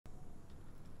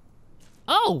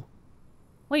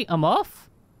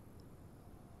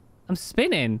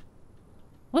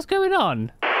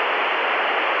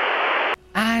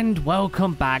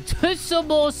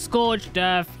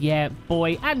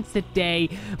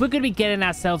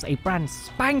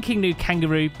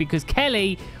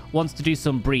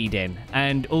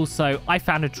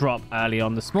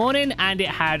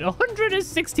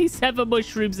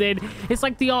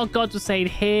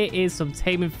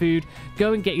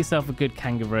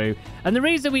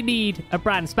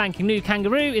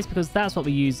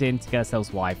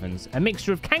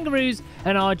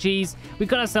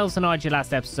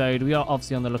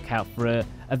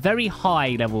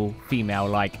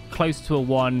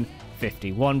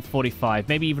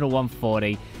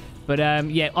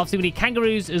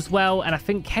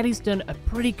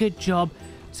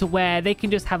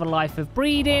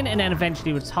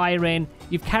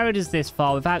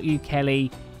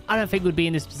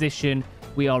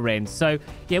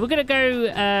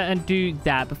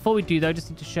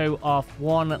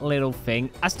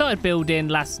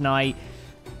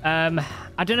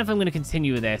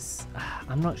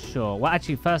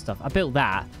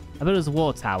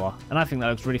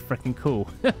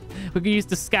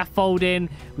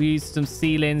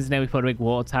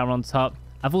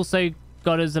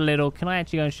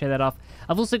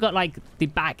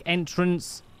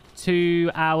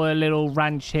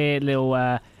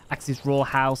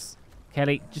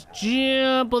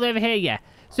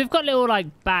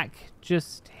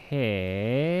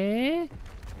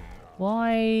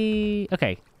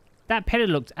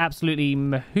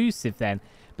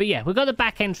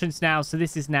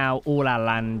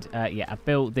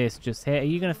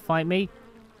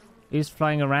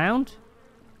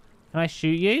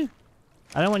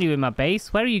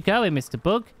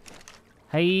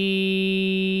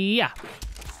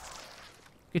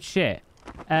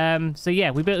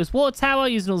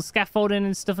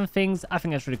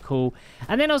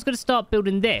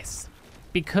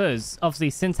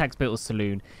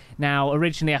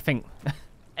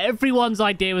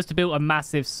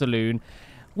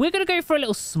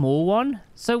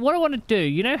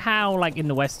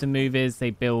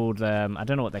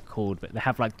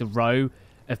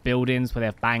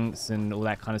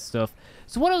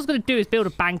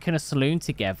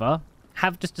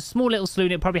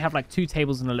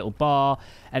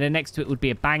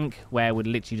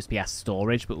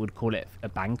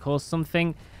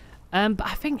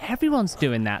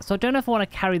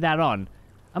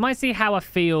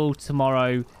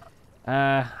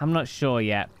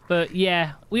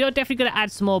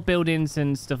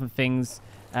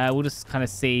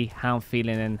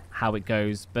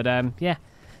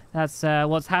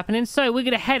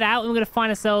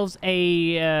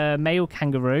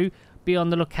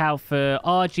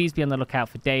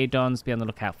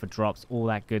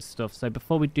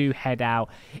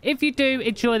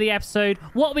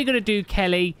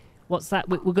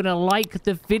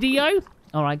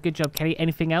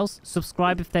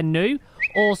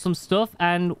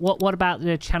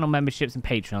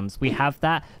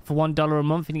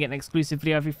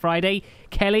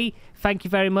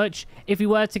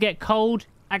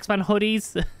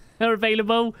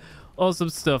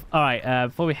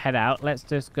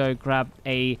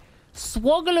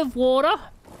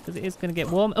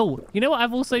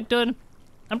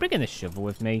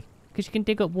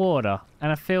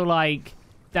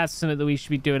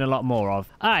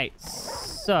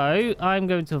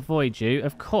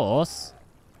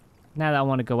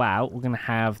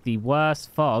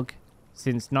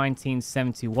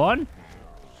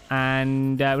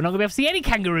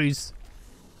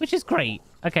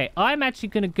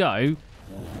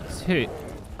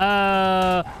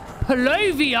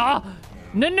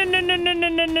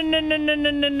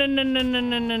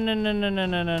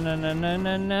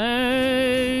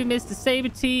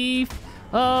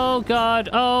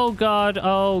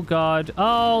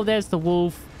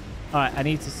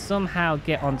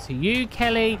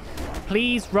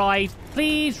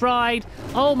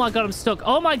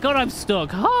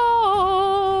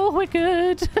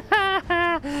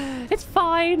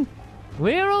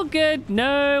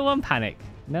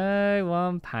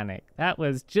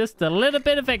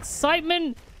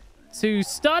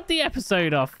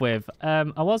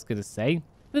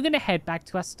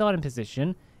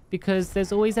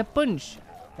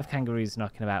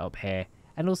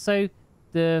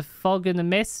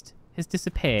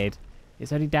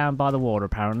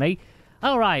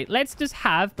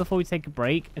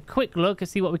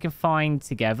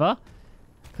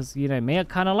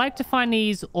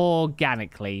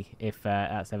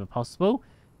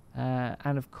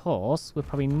And of course, we're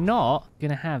probably not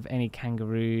going to have any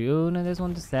kangaroo. Oh, no, there's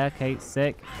one just there. Okay,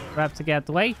 sick. Raptor, get out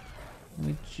the way. Let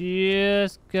me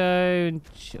just go and...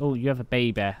 Oh, you have a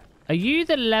baby. Are you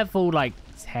the level, like,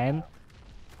 10?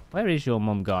 Where is your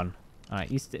mum gone? All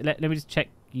right, let me just check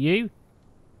you.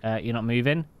 You're not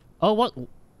moving. Oh, what?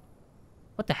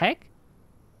 What the heck?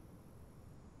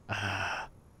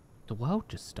 The world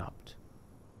just stopped.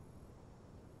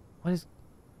 What's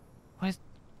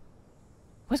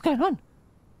going on?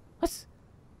 What's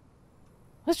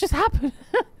just happened?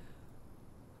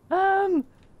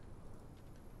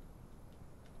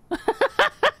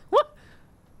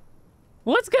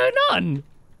 What's going on?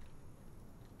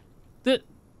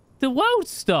 The world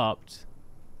stopped.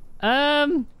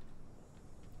 Oh,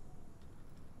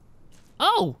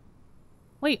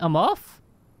 wait, I'm off.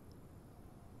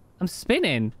 I'm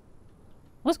spinning.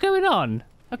 What's going on?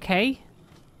 Okay,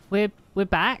 we're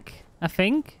back. I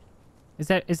think.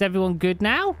 Is everyone good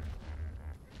now?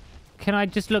 Can I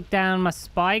just look down my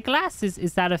spyglass?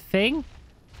 Is that a thing?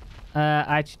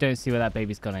 I actually don't see where that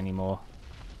baby's gone anymore.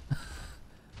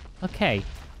 Okay.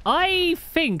 I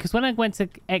think, because when I went to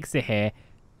exit here...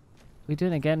 Are we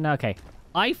doing it again? No, okay.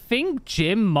 I think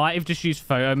Jim might have just used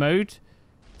photo mode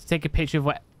to take a picture of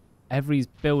whatever he's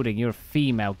building. You're a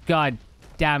female. God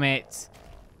damn it.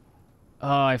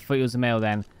 Oh, I thought he was a male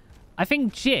then. I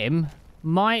think Jim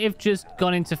might have just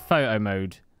gone into photo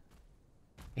mode.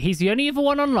 He's the only other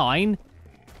one online.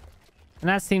 And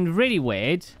that seemed really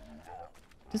weird.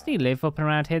 Doesn't he live up and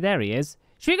around here? There he is.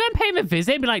 Should we go and pay him a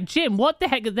visit and be like, Jim, what the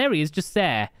heck? There he is, just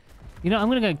there. You know, I'm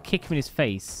going to go and kick him in his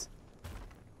face.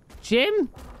 Jim?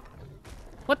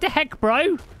 What the heck,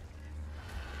 bro?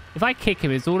 If I kick him,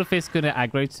 is all of this going to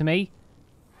aggro to me?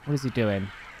 What is he doing?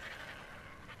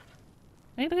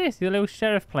 Hey, look at this. The little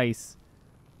sheriff place.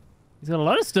 He's got a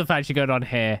lot of stuff actually going on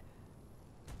here.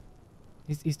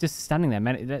 He's just standing there,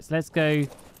 man. Let's go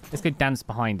dance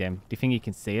behind him. Do you think he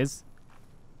can see us?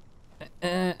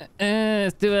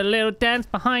 Let's do a little dance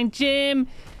behind Jim.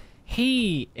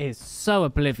 He is so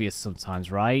oblivious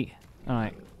sometimes, right? All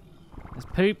right. Let's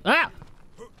poop. Ah!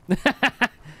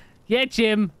 Yeah,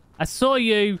 Jim. I saw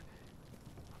you.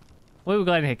 What have we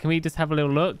got in here? Can we just have a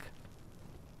little look?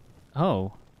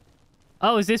 Oh.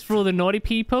 Oh, is this for all the naughty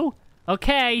people?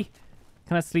 Okay.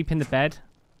 Can I sleep in the bed?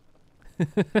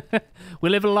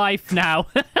 We'll live a life now.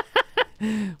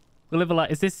 We'll live a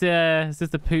life. Is this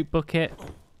the poop bucket?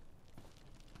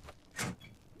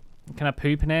 Can I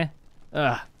poop in here?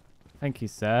 Ugh. Thank you,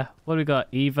 sir. What do we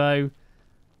got? Evo.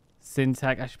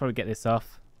 Syntax. I should probably get this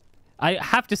off. I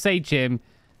have to say, Jim,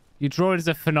 your drawings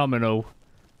are phenomenal.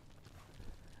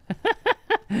 Look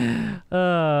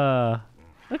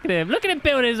at him. Look at him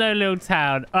building his own little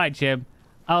town. All right, Jim.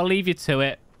 I'll leave you to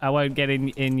it. I won't get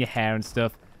in your hair and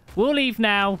stuff. We'll leave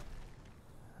now.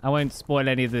 I won't spoil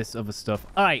any of this other stuff.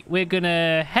 All right, we're going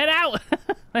to head out.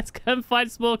 Let's go and find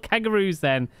some more kangaroos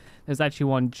then. There's actually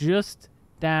one just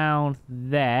down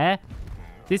there.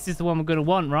 This is the one we're going to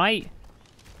want, right?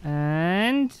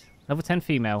 And level 10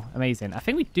 female. Amazing. I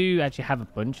think we do actually have a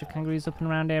bunch of kangaroos up and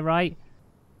around here, right?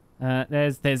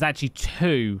 There's actually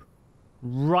two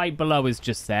right below us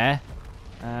just there.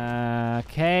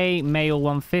 Okay, male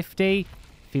 150,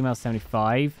 female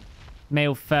 75,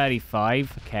 male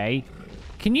 35. Okay.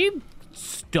 Can you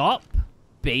stop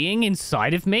being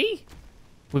inside of me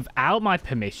without my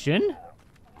permission?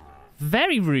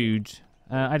 Very rude.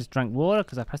 I just drank water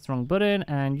because I pressed the wrong button.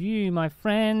 And you, my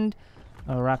friend,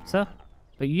 a raptor.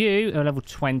 But you are level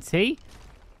 20.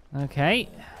 Okay.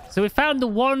 So we found the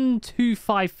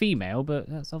 125 female, but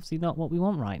that's obviously not what we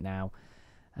want right now.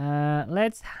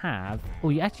 Let's have...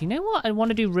 Oh, actually, you know what I want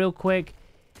to do real quick?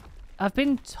 I've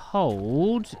been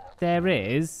told there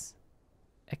is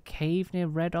a cave near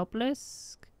Red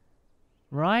Obelisk.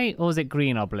 Right? Or is it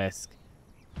Green Obelisk?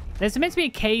 There's meant to be a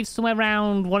cave somewhere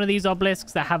around one of these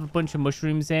obelisks that have a bunch of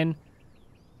mushrooms in.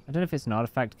 I don't know if it's an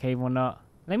artifact cave or not.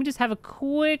 Let me just have a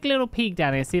quick little peek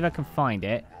down here, see if I can find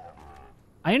it.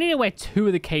 I only know where two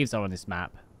of the caves are on this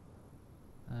map.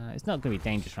 It's not going to be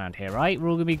dangerous around here, right? We're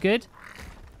all going to be good.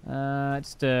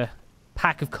 Just a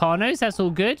pack of carnos. That's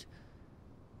all good.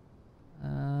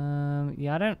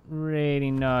 Yeah, I don't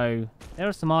really know. There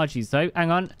are some RGs, though.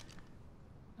 Hang on.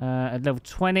 At level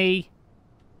 20.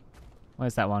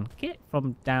 Where's that one? Get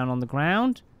from down on the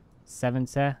ground.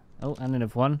 70. Oh, and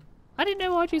another one. I didn't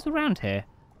know RGs were around here.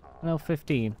 Level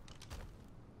 15.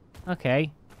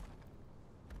 Okay.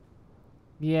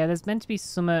 Yeah, there's meant to be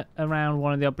some around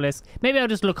one of the obelisks. Maybe I'll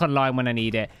just look online when I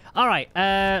need it. All right,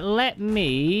 let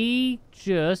me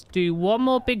just do one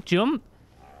more big jump.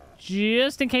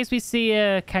 Just in case we see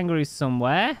a kangaroo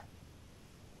somewhere.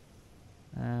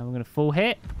 We're going to full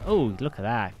hit. Oh, look at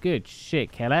that. Good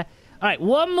shit, killer. All right,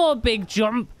 one more big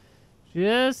jump.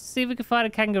 Just see if we can find a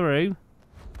kangaroo.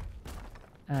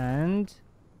 And... it's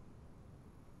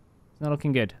not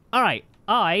looking good. All right,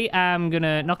 I am going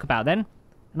to knock about then.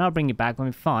 And I'll bring you back when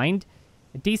we find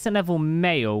a decent level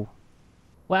male.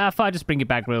 Well, if I just bring it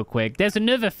back real quick. There's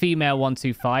another female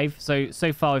 125.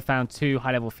 So far we've found 2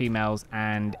 high-level females,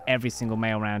 and every single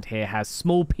male around here has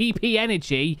small PP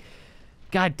energy.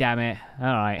 God damn it. All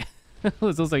right.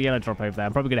 There's also a yellow drop over there.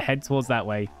 I'm probably going to head towards that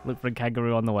way. Look for a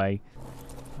kangaroo on the way.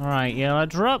 All right, yellow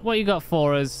drop. What you got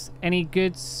for us? Any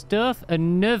good stuff?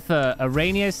 Another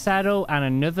Aranio saddle and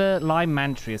another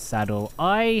Lymantria saddle.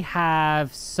 I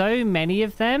have so many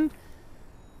of them.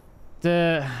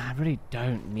 I really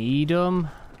don't need them.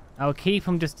 I'll keep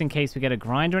them just in case we get a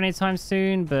grinder anytime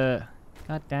soon, but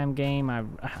goddamn game, I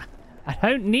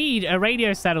don't need a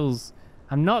radio saddles.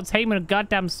 I'm not taming a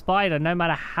goddamn spider no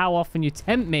matter how often you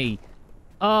tempt me.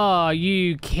 Oh, are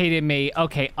you kidding me?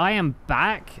 Okay, I am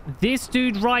back. This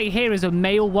dude right here is a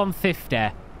male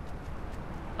 150.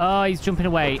 Oh, he's jumping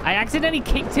away. I accidentally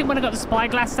kicked him when I got the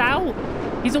spyglass out.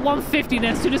 He's a 150, and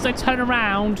as soon as I turn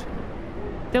around,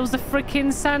 there was the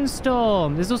freaking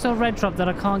sandstorm. There's also a red drop that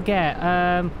I can't get.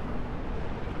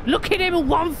 Look at him, a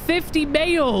 150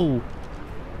 male.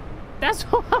 That's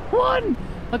what I want.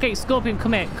 Okay, Scorpion,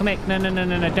 come here. Come here. No.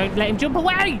 Don't let him jump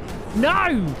away.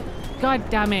 No. God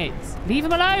damn it. Leave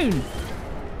him alone.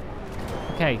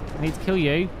 Okay, I need to kill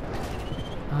you.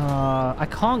 I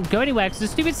can't go anywhere because the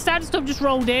stupid sandstorm just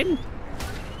rolled in.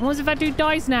 What if that dude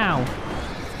dies now?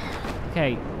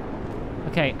 Okay.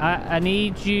 Okay, I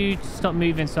need you to stop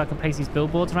moving so I can place these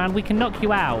billboards around. We can knock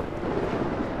you out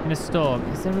in a storm.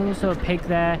 Is there also a pig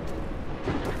there?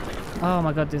 Oh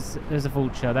my god, there's a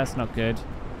vulture. That's not good.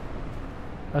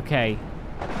 Okay.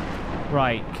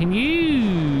 Right, can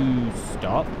you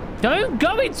stop? Don't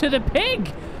go into the pig!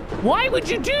 Why would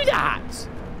you do that?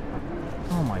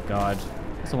 Oh my god.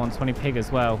 It's a 120 pig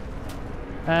as well.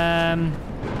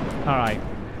 Alright.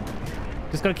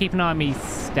 Just gotta keep an eye on me,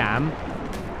 Stam.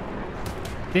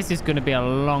 This is going to be a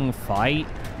long fight.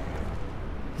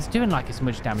 He's doing like as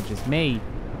much damage as me.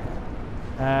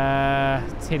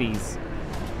 Titties.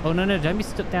 Oh, no, don't be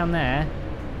stuck down there.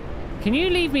 Can you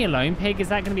leave me alone, pig? Is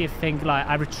that going to be a thing? Like,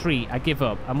 I retreat. I give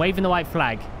up. I'm waving the white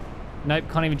flag. Nope,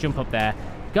 can't even jump up there.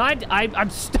 God, I'm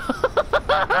stuck.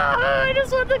 I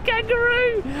just want the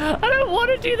kangaroo. I don't want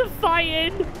to do the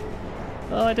fighting.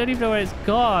 Oh, I don't even know where it's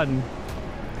gone.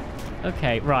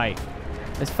 Okay, right.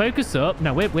 Let's focus up.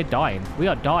 No, we're dying. We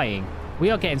are dying. We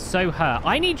are getting so hurt.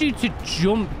 I need you to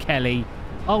jump, Kelly.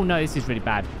 Oh, no, this is really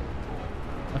bad.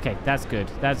 Okay, that's good.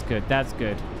 That's good. That's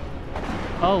good.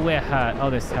 Oh, we're hurt.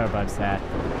 Oh, there's Terrorbugs there.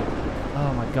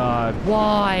 Oh, my God.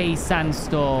 Why,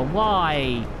 Sandstorm?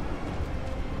 Why?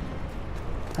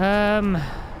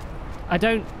 I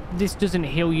don't... This doesn't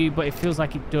heal you, but it feels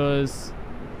like it does.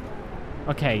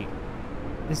 Okay.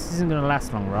 This isn't going to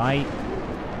last long, right?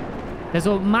 There's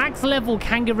a max level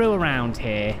kangaroo around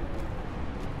here.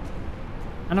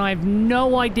 And I have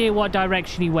no idea what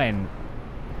direction he went.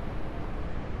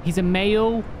 He's a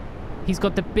male. He's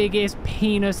got the biggest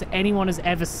penis anyone has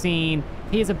ever seen.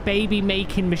 He is a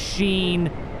baby-making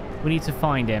machine. We need to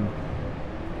find him.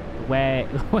 Where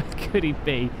could he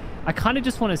be? I kind of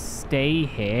just want to stay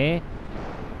here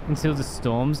until the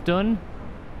storm's done.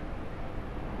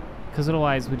 Because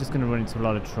otherwise, we're just going to run into a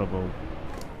lot of trouble.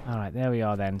 All right, there we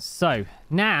are then. So,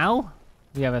 now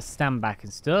we have a stand back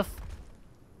and stuff.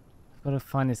 I've got to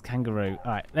find this kangaroo.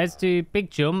 All right, let's do big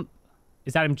jump.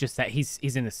 Is that him just there? He's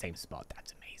in the same spot.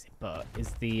 That's amazing. But is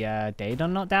the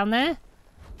Daedon not down there?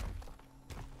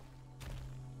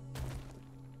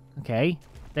 Okay.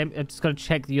 Then I just got to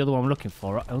check the other one I'm looking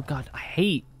for. Oh, God, I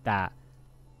hate that.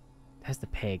 There's the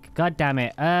pig. God damn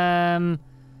it. And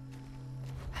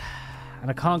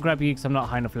I can't grab you because I'm not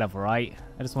high enough level, right?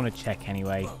 I just want to check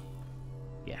anyway.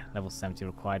 Yeah, level 70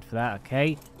 required for that.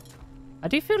 Okay. I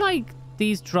do feel like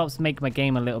these drops make my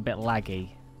game a little bit laggy.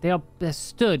 They're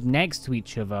stood next to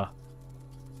each other.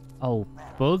 Oh,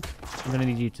 bug. I'm going to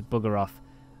need you to bugger off.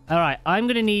 All right, I'm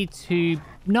going to need to...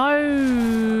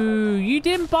 No! You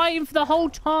didn't bite him for the whole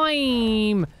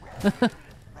time! All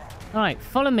right,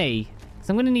 follow me.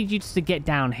 Because I'm going to need you just to get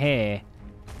down here.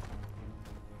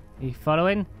 Are you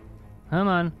following? Come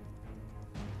on.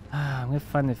 I'm going to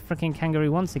find the freaking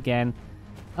kangaroo once again.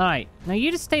 All right, now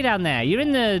you just stay down there. You're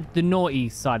in the naughty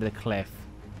side of the cliff.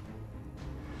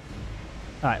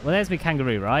 All right, well, there's my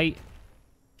kangaroo, right?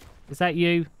 Is that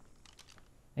you?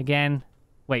 Again?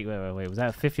 Wait. Was that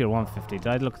a 50 or 150? Did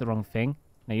I look at the wrong thing?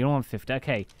 No, you're 150.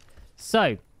 Okay.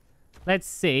 So, let's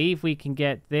see if we can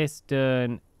get this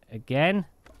done again.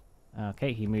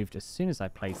 Okay, he moved as soon as I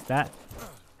placed that.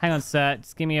 Hang on, sir.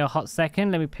 Just give me a hot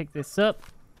second. Let me pick this up.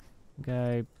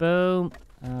 Go, boom.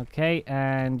 Okay,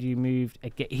 and you moved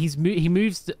again. He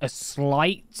moves a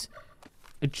slight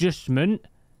adjustment.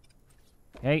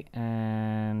 Okay,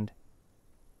 and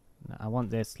I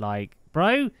want this like,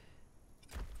 bro.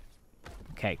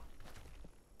 Okay.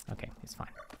 Okay, it's fine.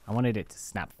 I wanted it to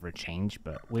snap for a change,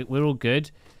 but we're all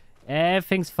good.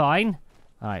 Everything's fine.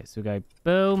 All right, so we go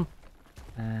boom.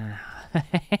 You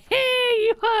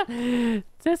are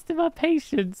testing my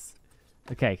patience.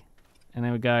 Okay, and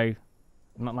then we go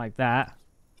not like that,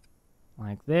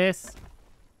 like this.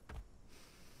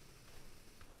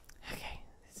 Okay,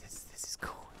 this is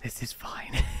cool. This is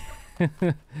fine.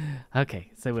 Okay,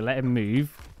 so we'll let him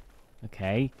move.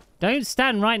 Okay, don't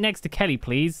stand right next to Kelly,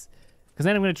 please, because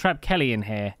then I'm going to trap Kelly in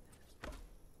here.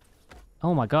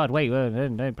 Oh my God! Wait,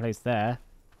 don't place there.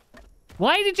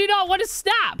 Why did you not want to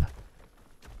snap?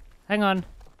 Hang on.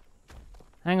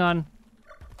 Hang on.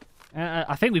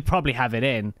 I think we probably have it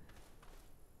in.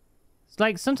 It's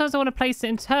like sometimes I want to place it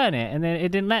and turn it, and then it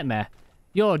didn't let me.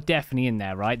 You're definitely in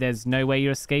there, right? There's no way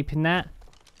you're escaping that.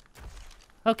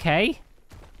 Okay.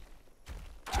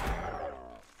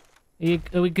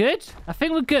 Are we good? I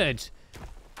think we're good.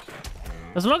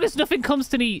 As long as nothing comes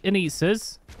to eats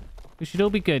us, we should all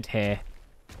be good here.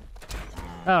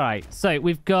 All right. So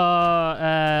we've got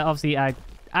obviously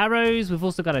arrows. We've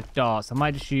also got a dart. So I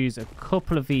might just use a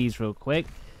couple of these real quick,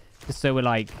 just so we're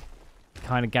like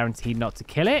kind of guaranteed not to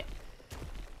kill it.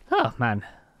 Oh man,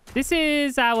 this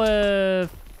is our.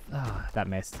 Oh, that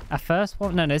missed. Our first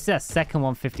one. No, this is our second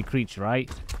 150 creature, right?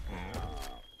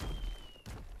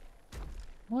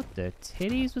 What the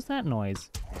titties was that noise?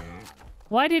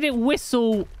 Why did it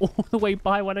whistle all the way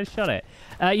by when I shot it?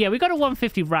 Yeah, we got a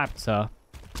 150 raptor,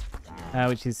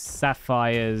 which is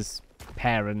Sapphire's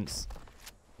parents.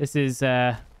 This is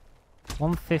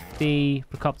 150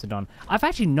 Procoptodon. I've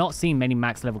actually not seen many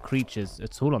max level creatures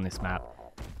at all on this map.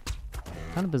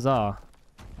 Kind of bizarre.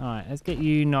 All right, let's get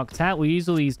you knocked out. We'll use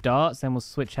all these darts, then we'll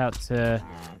switch out to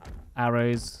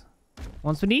arrows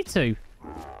once we need to.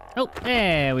 Oh,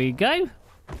 there we go.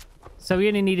 So we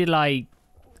only needed like,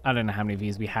 I don't know how many of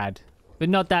these we had, but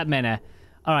not that many.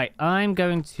 All right, I'm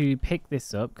going to pick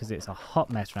this up because it's a hot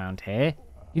mess around here.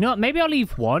 You know what? Maybe I'll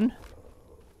leave one.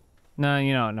 No,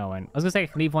 you know what? No, I won't. I was going to say I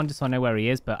can leave one just so I know where he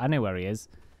is, but I know where he is.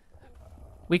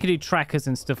 We can do trackers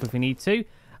and stuff if we need to.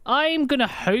 I'm going to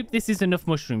hope this is enough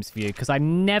mushrooms for you because I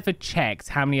never checked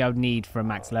how many I would need for a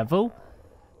max level.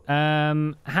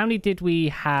 How many did we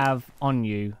have on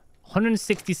you?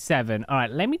 167. All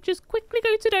right, let me just quickly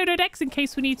go to Dododex in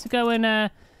case we need to go and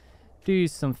do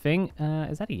something.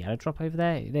 Is that a yellow drop over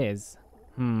there? It is.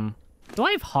 Do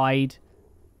I have hide?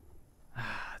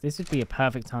 This would be a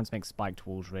perfect time to make spiked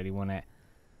walls, really, wouldn't it?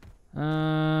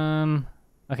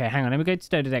 Okay, hang on. Let me go to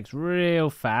Dododex real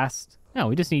fast. No,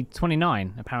 we just need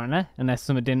 29, apparently, unless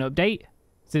someone didn't update. It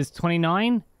says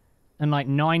 29 and, like,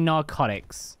 9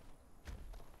 narcotics.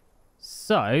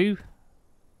 So,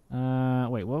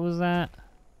 wait, what was that?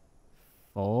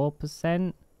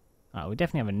 4%? Oh, we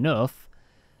definitely have enough.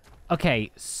 Okay,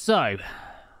 so,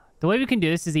 the way we can do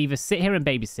this is either sit here and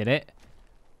babysit it.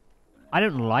 I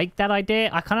don't like that idea.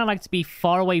 I kind of like to be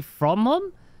far away from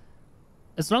them.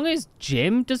 As long as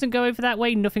Jim doesn't go over that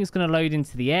way, nothing's going to load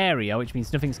into the area, which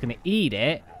means nothing's going to eat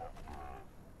it.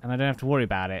 And I don't have to worry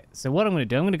about it. So what I'm going to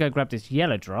do, I'm going to go grab this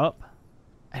yellow drop.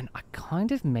 And I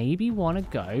kind of maybe want to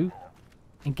go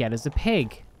and get us a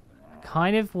pig. I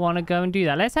kind of want to go and do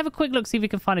that. Let's have a quick look, see if we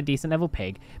can find a decent level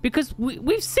pig. Because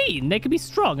we've seen they can be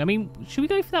strong. I mean, should we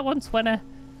go for that one, Swenner?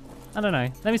 I don't know.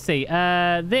 Let me see.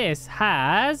 This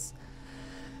has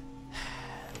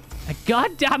a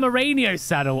goddamn Aranio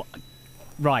saddle.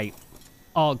 Right.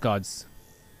 Ark gods.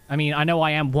 I mean, I know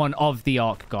I am one of the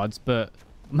Ark gods, but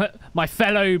my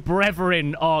fellow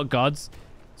brethren Ark gods,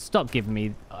 stop giving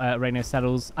me Aranio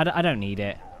saddles. I don't need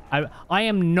it. I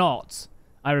am not,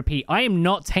 I repeat, I am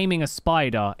not taming a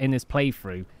spider in this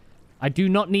playthrough. I do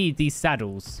not need these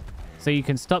saddles, so you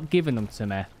can stop giving them to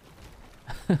me.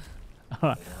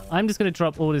 Alright, I'm just going to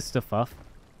drop all this stuff off.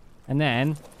 And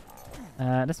then,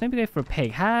 let's maybe go for a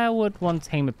pig. How would one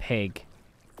tame a pig?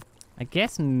 I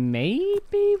guess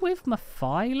maybe with my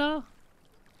filer?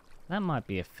 That might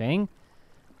be a thing.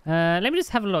 Let me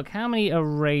just have a look. How many how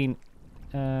do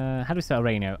we spell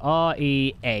Aranio?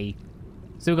 R-E-A.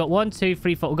 So we've got 1, 2,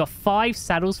 3, 4. We've got 5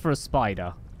 saddles for a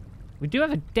spider. We do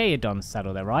have a Daedon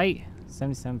saddle there, right?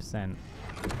 77%.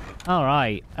 All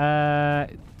right.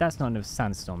 That's not enough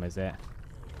sandstorm, is it?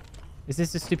 Is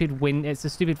this a stupid wind? It's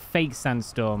a stupid fake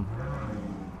sandstorm.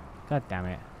 God damn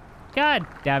it. God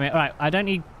damn it. All right. I don't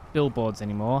need billboards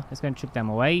anymore. Let's go and chuck them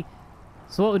away.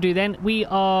 So what we'll do then, we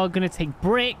are going to take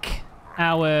Brick,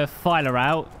 our filer,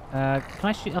 out. Can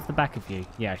I shoot off the back of you?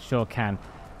 Yeah, I sure can.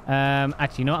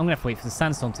 Actually, you know what? I'm going to have to wait for the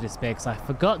sandstorm to disappear because I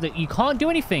forgot that you can't do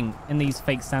anything in these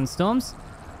fake sandstorms.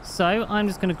 So I'm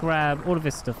just going to grab all of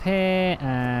this stuff here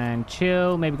and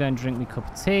chill. Maybe go and drink me a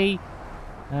cup of tea.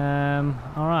 All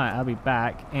right, I'll be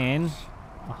back in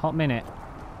a hot minute.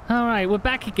 All right, we're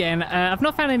back again. I've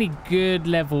not found any good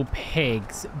level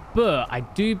pigs, but I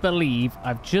do believe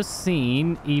I've just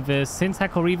seen either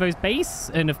Syntac or Evo's base,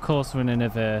 and of course we're in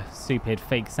another stupid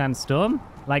fake sandstorm.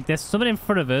 Like, there's someone in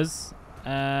front of us.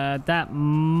 That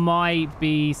might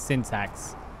be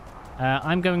Syntax.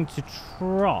 I'm going to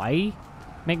try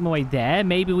make my way there.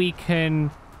 Maybe we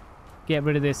can get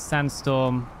rid of this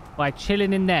sandstorm by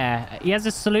chilling in there. He has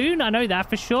a saloon, I know that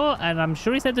for sure, and I'm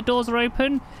sure he said the doors are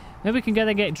open. Maybe we can go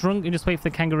there, get drunk, and just wait for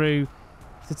the kangaroo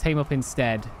to tame up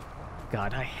instead.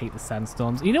 God, I hate the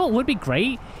sandstorms. You know what would be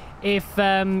great? If,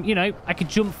 you know, I could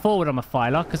jump forward on my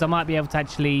filer, because I might be able to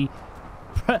actually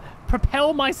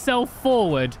propel myself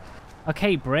forward.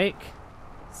 Okay, Brick.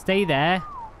 Stay there.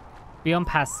 Be on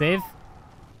passive.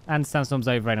 And sandstorm's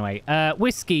over anyway.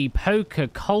 Whiskey, poker,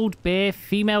 cold beer,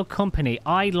 female company.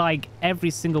 I like every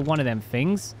single one of them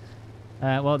things.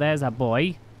 Well, there's our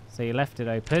boy. So you left it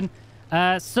open.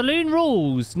 Saloon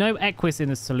rules. No equus in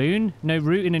the saloon. No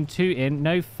rooting and tooting.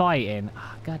 No fighting.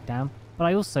 Ah, goddamn. But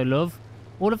I also love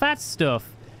all of that stuff.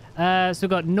 So we've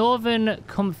got Northern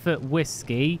Comfort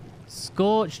Whiskey,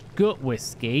 Scorched Gut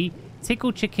Whiskey,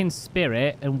 Tickle Chicken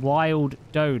Spirit, and Wild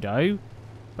Dodo.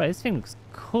 Right, this thing looks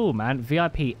cool, man.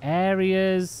 VIP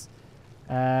areas.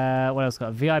 What else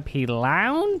got? VIP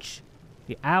lounge.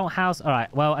 The outhouse. All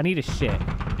right, well, I need a shit.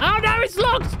 Oh, no, it's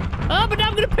locked. Oh, but now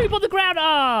I'm going to poop on the ground.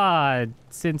 Ah,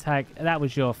 Syntac, that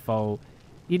was your fault.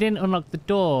 You didn't unlock the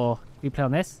door. Can you play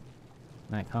on this?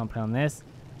 No, I can't play on this.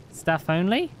 Staff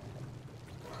only? You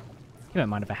won't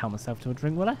mind if I help myself to a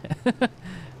drink, will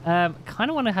I?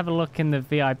 Kind of want to have a look in the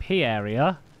VIP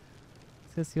area.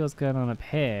 Let's see what's going on up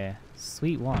here.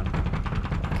 Sweet one.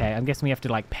 Okay, I'm guessing we have to,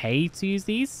 like, pay to use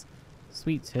these.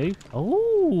 Sweet two.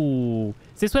 Oh,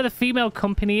 is this where the female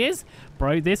company is?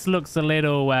 Bro, this looks a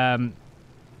little,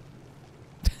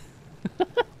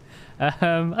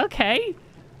 okay.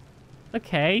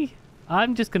 Okay.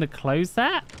 I'm just going to close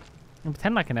that and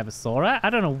pretend like I never saw it. I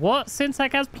don't know what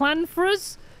Syntac has planned for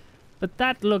us, but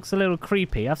that looks a little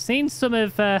creepy. I've seen some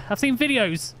of, I've seen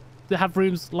videos that have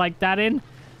rooms like that in.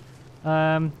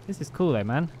 This is cool though,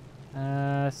 man.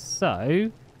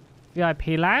 So, VIP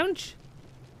lounge.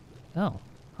 Oh,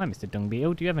 hi, Mr. Dung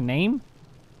Beetle. Do you have a name?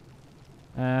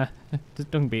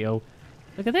 Just Dung Beetle.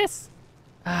 Look at this.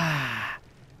 Ah,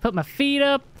 put my feet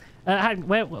up.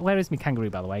 Where is my kangaroo,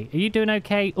 by the way? Are you doing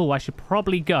okay? Oh, I should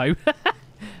probably go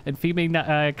and feed me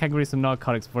kangaroo some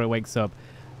narcotics before it wakes up.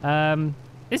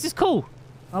 This is cool.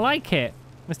 I like it.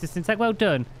 Mr. Syntac, well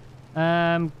done.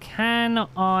 Can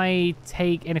I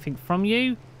take anything from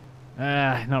you?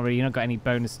 Not really. You've not got any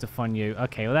bonus stuff on you.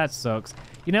 Okay, well, that sucks.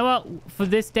 You know what? For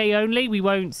this day only, we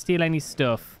won't steal any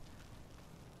stuff.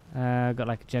 Got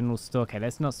like a general store. Okay,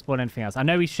 let's not spoil anything else. I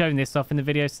know we've shown this off in the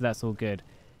video, so that's all good.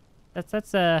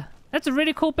 That's a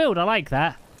really cool build. I like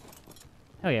that.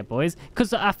 Oh yeah, boys.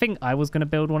 Because I think I was going to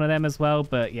build one of them as well,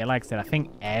 but yeah, like I said, I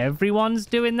think everyone's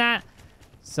doing that.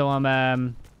 So I'm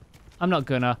not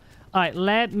gonna. All right,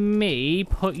 let me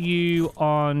put you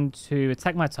on to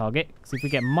attack my target. Because if we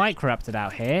get micro-raptored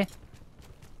out here,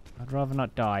 I'd rather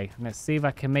not die. Let's see if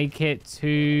I can make it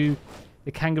to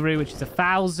the kangaroo, which is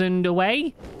 1,000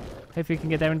 away. Hopefully we can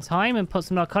get there in time and put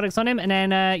some narcotics on him. And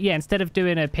then, yeah, instead of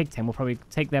doing a pig pen, we'll probably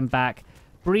take them back,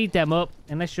 breed them up.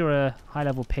 Unless you're a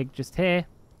high-level pig just here.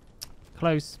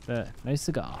 Close, but no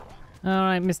cigar. All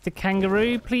right, Mr.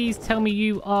 Kangaroo, please tell me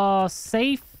you are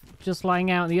safe. Just lying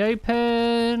out in the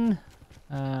open.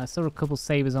 I saw a couple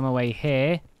sabers on my way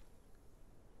here.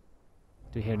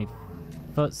 Do we hear any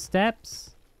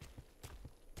footsteps?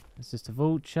 It's just a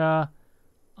vulture.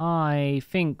 I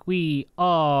think we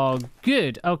are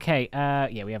good. Okay,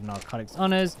 yeah, we have narcotics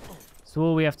on us. So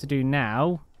all we have to do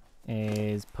now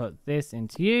is put this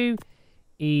into you.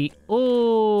 Eat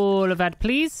all of that,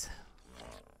 please.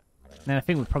 Then I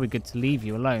think we're probably good to leave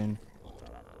you alone.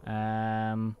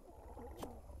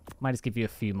 Might just give you a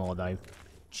few more, though.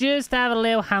 Just have a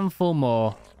little handful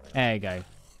more. There you go.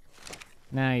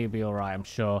 Now you'll be all right, I'm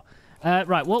sure.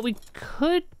 Right, what we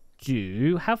could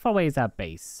do... How far away is our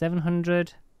base?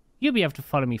 700? You'll be able to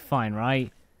follow me fine,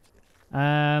 right?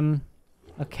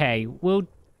 Okay, we'll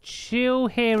chill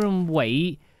here and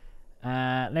wait.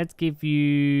 Let's give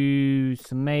you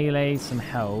some melee, some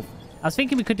health. I was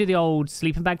thinking we could do the old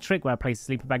sleeping bag trick where I place a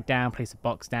sleeping bag down, place a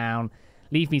box down,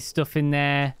 leave me stuff in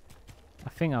there. I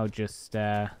think I'll just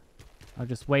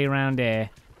wait around here.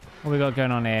 What we got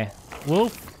going on here?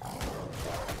 Wolf.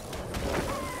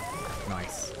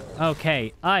 Nice.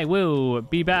 Okay, I will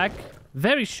be back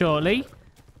very shortly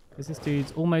because this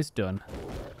dude's almost done.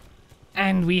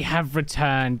 And we have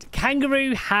returned.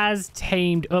 Kangaroo has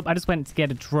tamed up. I just went to get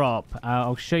a drop.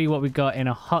 I'll show you what we've got in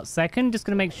a hot second. Just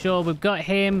going to make sure we've got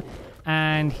him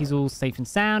and he's all safe and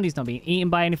sound. He's not being eaten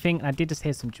by anything. And I did just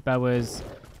hear some chihuahuas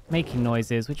making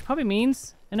noises, which probably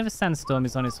means another sandstorm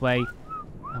is on its way.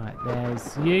 All right,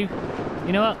 there's you.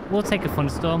 You know what? We'll take a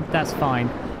thunderstorm. That's fine.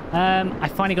 I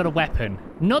finally got a weapon.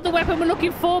 Not the weapon we're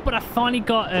looking for, but I finally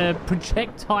got a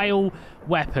projectile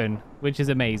weapon, which is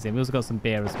amazing. We also got some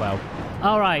beer as well.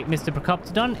 All right, Mr.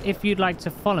 Procoptodon, if you'd like to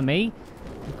follow me,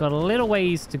 we've got a little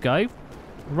ways to go.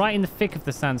 Right in the thick of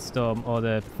the sandstorm, or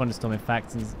the thunderstorm, in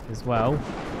fact, as well.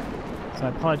 So I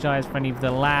apologize for any of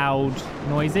the loud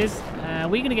noises. Are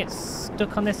we going to get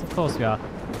stuck on this? Of course we are.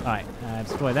 All right,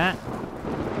 destroy that.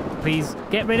 Please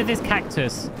get rid of this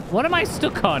cactus. What am I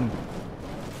stuck on?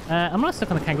 I'm not stuck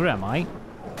on the kangaroo, am I?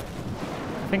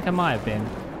 I think I might have been.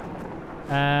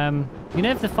 You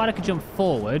know, if the fighter could jump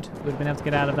forward, we'd have been able to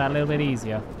get out of that a little bit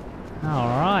easier. All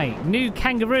right. New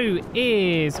kangaroo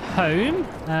is home.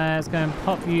 Let's go and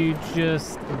pop you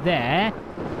just there.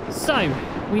 So,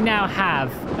 we now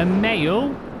have a male,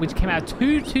 which came out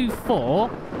 224.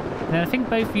 And I think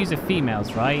both of you are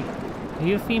females, right? Are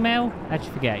you a female? I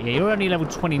actually forget. Yeah, you're only level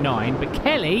 29. But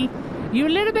Kelly, you're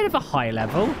a little bit of a high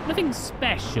level. Nothing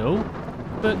special,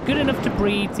 but good enough to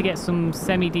breed to get some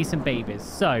semi-decent babies.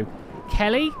 So,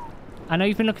 Kelly, I know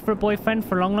you've been looking for a boyfriend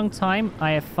for a long, long time.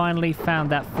 I have finally found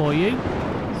that for you.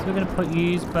 So we're going to put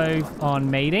you both on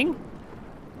mating.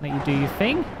 Let you do your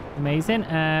thing. Amazing.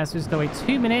 So just go wait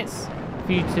 2 minutes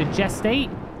for you to gestate.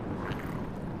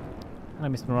 Hello,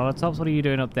 Mr. Morolotops. What are you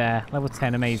doing up there? Level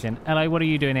 10. Amazing. Hello, what are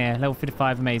you doing here? Level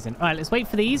 55. Amazing. All right, let's wait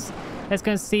for these. Let's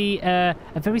go and see a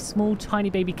very small, tiny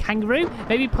baby kangaroo.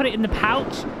 Maybe put it in the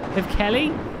pouch of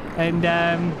Kelly. And,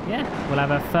 yeah, we'll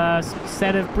have our first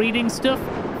set of breeding stuff.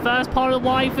 First part of the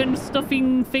wyvern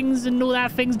stuffing things and all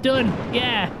that things done.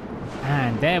 Yeah.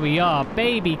 And there we are.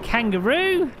 Baby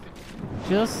kangaroo.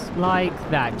 Just like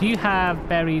that. Do you have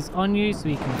berries on you so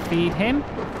we can feed him?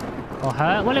 Or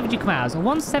her? What level did you come out as?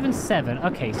 177.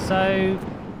 Okay, so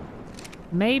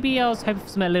maybe I was hoping for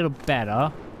something a little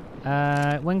better.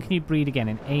 When can you breed again?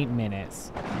 In 8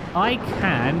 minutes. I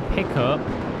can pick up...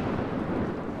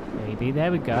 Baby,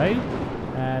 there we go.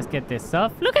 Let's get this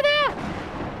off. Look at that!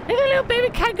 Look at a little baby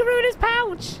kangaroo in his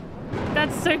pouch.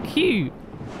 That's so cute.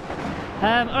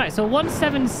 Alright, so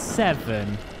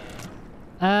 177.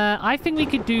 I think we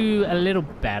could do a little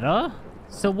better.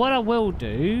 So what I will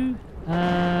do...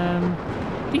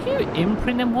 do you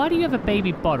imprint them? Why do you have a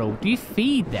baby bottle? Do you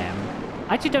feed them?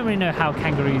 I actually don't really know how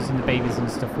kangaroos and the babies and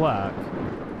stuff work.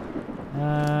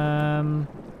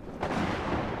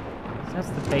 So that's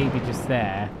the baby just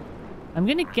there. I'm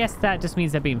going to guess that just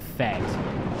means they're being fed.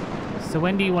 So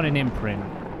when do you want an imprint?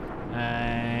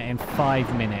 In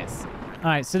 5 minutes.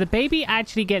 Alright, so the baby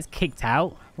actually gets kicked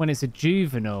out when it's a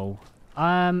juvenile.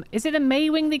 Is it a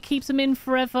Maywing that keeps them in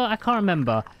forever? I can't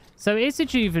remember. So it's a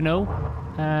juvenile.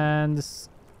 And the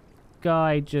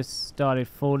sky just started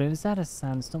falling. Is that a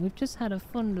sandstorm? We've just had a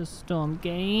thunderstorm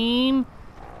game.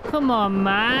 Come on,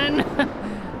 man.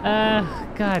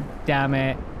 God damn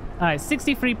it. Alright,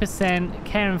 63%.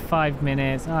 Care in 5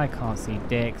 minutes. Oh, I can't see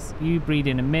dicks. You breed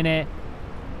in a minute.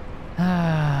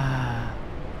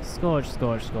 Scorch,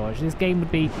 scorch, scorch. This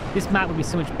map would be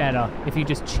so much better if you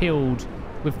just chilled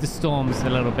with the storms a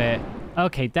little bit.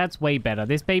 Okay, that's way better.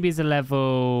 This baby is a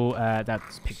level...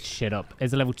 that's picked shit up.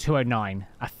 It's a level 209.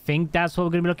 I think that's what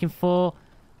we're going to be looking for.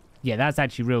 Yeah, that's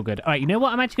actually real good. All right, you know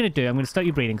what I'm actually going to do? I'm going to start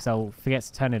you breeding because I'll forget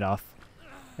to turn it off.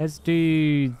 Let's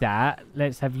do that.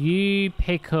 Let's have you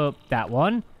pick up that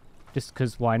one. Just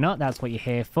because why not? That's what you're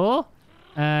here for.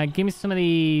 Give me some of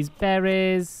these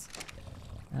berries.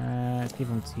 Let's give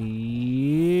them to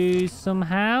you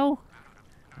somehow.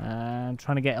 I'm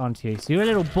trying to get onto you. So you're a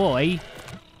little boy.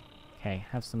 Okay,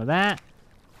 have some of that.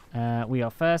 We are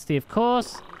thirsty, of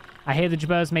course. I hear the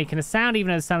jabber's making a sound,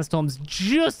 even though the sandstorm's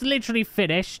just literally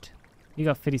finished. You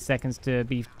got 50 seconds to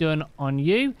be done on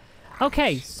you.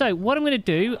 Okay, so what I'm going to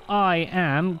do, I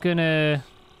am going to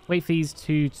wait for these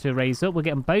two to raise up. We'll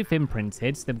get them both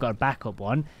imprinted, so they've got a backup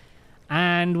one.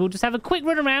 And we'll just have a quick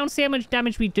run around, see how much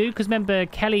damage we do. Because remember,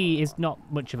 Kelly is not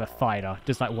much of a fighter.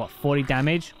 Does like, what, 40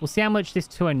 damage? We'll see how much this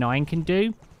 209 can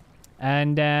do.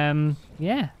 And,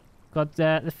 yeah. Got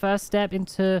the first step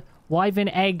into wyvern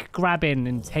egg grabbing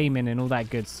and taming and all that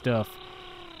good stuff.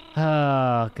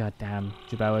 Oh, goddamn.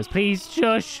 Jabos, please,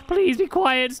 shush. Please be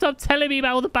quiet. Stop telling me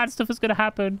about all the bad stuff that's going to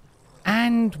happen.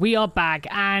 And we are back.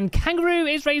 And Kangaroo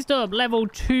is raised up. Level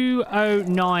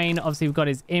 209. Obviously, we've got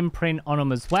his imprint on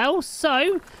him as well.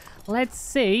 So, let's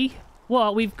see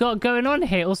what we've got going on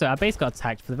here. Also, our base got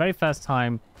attacked for the very first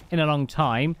time in a long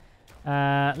time.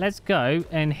 Let's go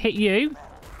and hit you.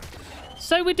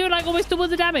 So, we're doing like almost double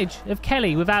the damage of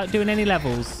Kelly without doing any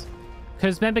levels.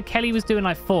 Because remember, Kelly was doing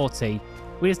like 40.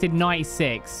 We just did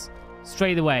 96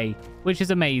 straight away, which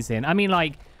is amazing. I mean,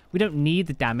 like, we don't need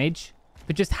the damage.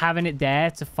 But just having it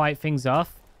there to fight things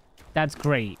off, that's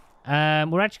great.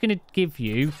 We're actually going to give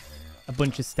you a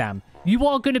bunch of stam. You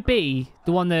are going to be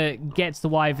the one that gets the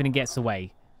Wyvern and gets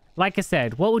away. Like I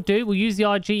said, what we'll do, we'll use the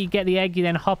RG, you get the egg, you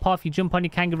then hop off, you jump on your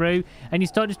Kangaroo, and you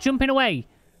start just jumping away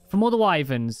from all the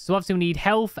Wyverns. So obviously we need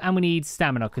health and we need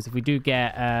stamina, because if we do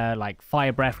get, like,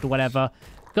 fire breath or whatever,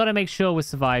 got to make sure we're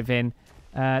surviving.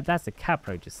 That's a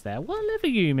Capro just there. What level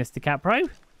are you, Mr. Capro?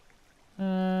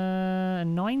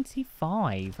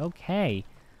 95. Okay.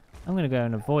 I'm going to go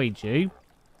and avoid you.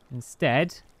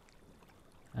 Instead,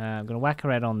 I'm going to whack a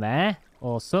red on there.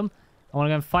 Awesome. I want to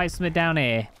go and fight something down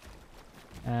here.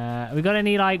 Have we got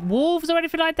any, like, wolves or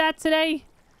anything like that today?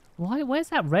 Where's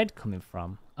that red coming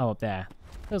from? Oh, up there.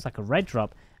 Feels like a red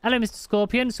drop. Hello, Mr.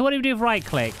 Scorpion. So what do we do with right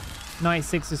click?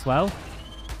 96 as well.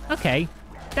 Okay.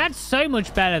 That's so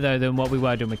much better, though, than what we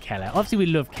were doing with Kelly. Obviously, we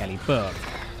love Kelly, but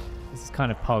this is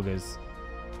kind of poggers.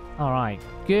 All right,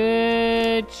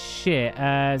 good shit.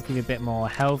 Let's give you a bit more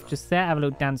health just there. Have a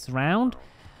little dance around.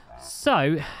 So,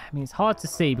 I mean, it's hard to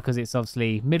see because it's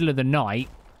obviously middle of the night.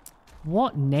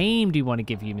 What name do you want to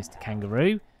give you, Mr.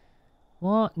 Kangaroo?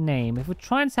 What name? If we're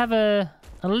trying to have a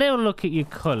little look at your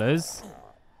colours,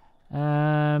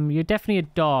 you're definitely a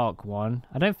dark one.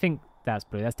 I don't think that's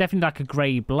blue. That's definitely like a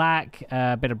grey-black,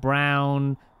 a bit of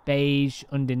brown, beige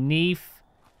underneath.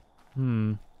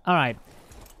 All right.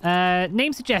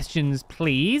 Name suggestions,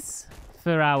 please,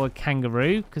 for our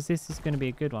Kangaroo, because this is going to be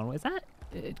a good one. What is that?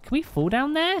 Can we fall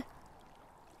down there?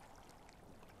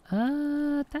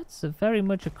 That's very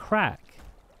much a crack.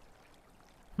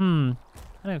 I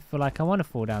don't feel like I want to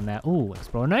fall down there. Oh,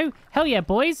 Explorer, no. Hell yeah,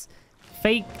 boys.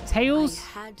 Fake tails.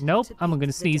 Nope, I'm going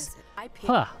to sneeze.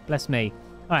 Huh, bless me.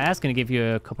 All right, that's going to give you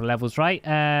a couple of levels, right?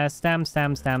 Stam.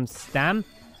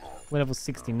 We're level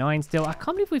 69 still. I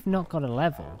can't believe we've not got a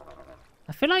level.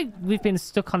 I feel like we've been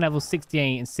stuck on level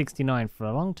 68 and 69 for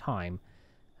a long time.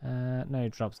 No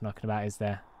drops knocking about, is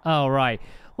there? Oh, right.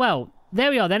 Well, there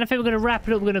we are then. I think we're going to wrap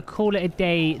it up. We're going to call it a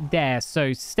day there.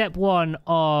 So, step 1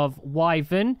 of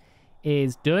Wyvern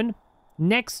is done.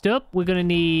 Next up, we're going to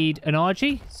need an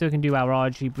RG, so we can do our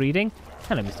RG breeding.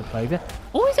 Hello, Mr. Plover.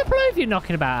 Always a Plover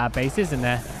knocking about our base, isn't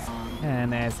there?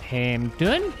 And there's him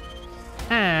done.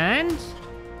 And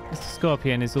Mr.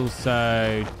 Scorpion is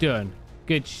also done.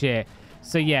 Good shit.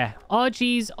 So yeah,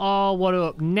 RGs are what are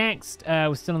up next.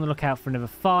 We're still on the lookout for another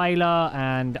filer,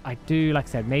 and I do, like I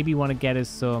said, maybe want to get us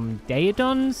some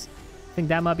Daedons. I think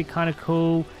that might be kind of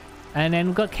cool. And then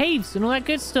we've got caves and all that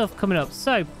good stuff coming up.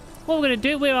 So what we're going to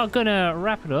do, we are going to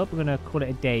wrap it up. We're going to call it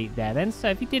a day there then. So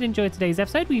if you did enjoy today's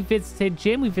episode, we visited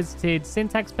Jim, we visited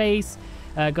Syntax Base,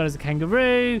 got us a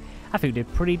Kangaroo. I think we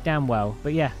did pretty damn well.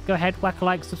 But yeah, go ahead, whack a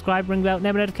like, subscribe, ring the bell,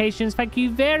 never notifications. Thank you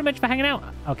very much for hanging out.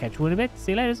 I'll catch you in a bit.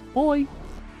 See you later. Bye.